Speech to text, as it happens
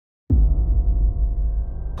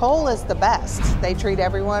NautiKOHL is the best. They treat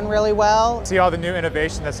everyone really well. See all the new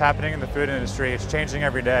innovation that's happening in the food industry. It's changing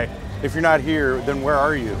every day. If you're not here, then where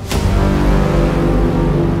are you?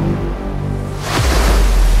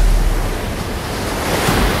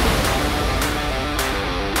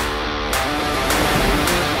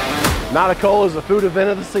 NautiKOHL is the food event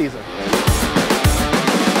of the season.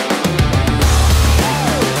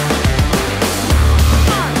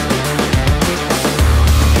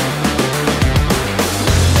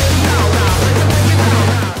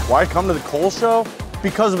 Why come to the KOHL show?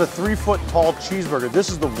 Because of a 3-foot tall cheeseburger. This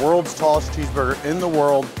is the world's tallest cheeseburger in the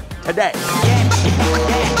world today.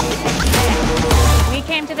 We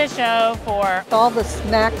came to the show for All the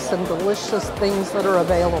snacks and delicious things that are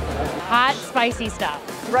available. hot, spicy stuff.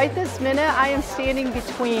 Right this minute, I am standing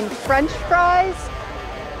between French fries,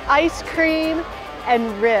 ice cream,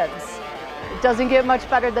 and ribs. It doesn't get much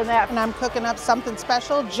better than that. And I'm cooking up something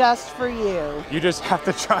special just for you. You just have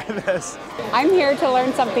to try this. I'm here to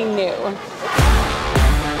learn something new.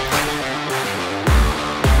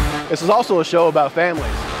 This is also a show about families.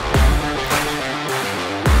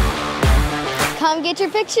 Come get your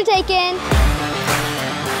picture taken.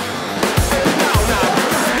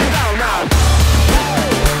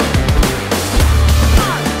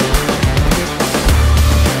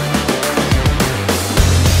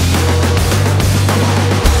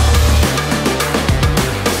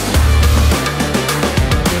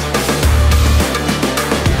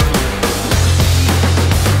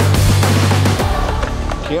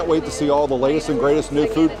 Can't wait to see all the latest and greatest new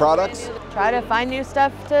food products. Try to find new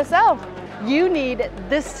stuff to sell. You need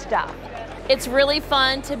this stuff. It's really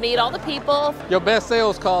fun to meet all the people. Your best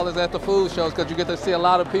sales call is at the food shows because you get to see a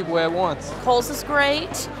lot of people at once. KOHL's is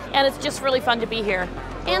great, and it's just really fun to be here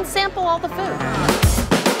and sample all the food.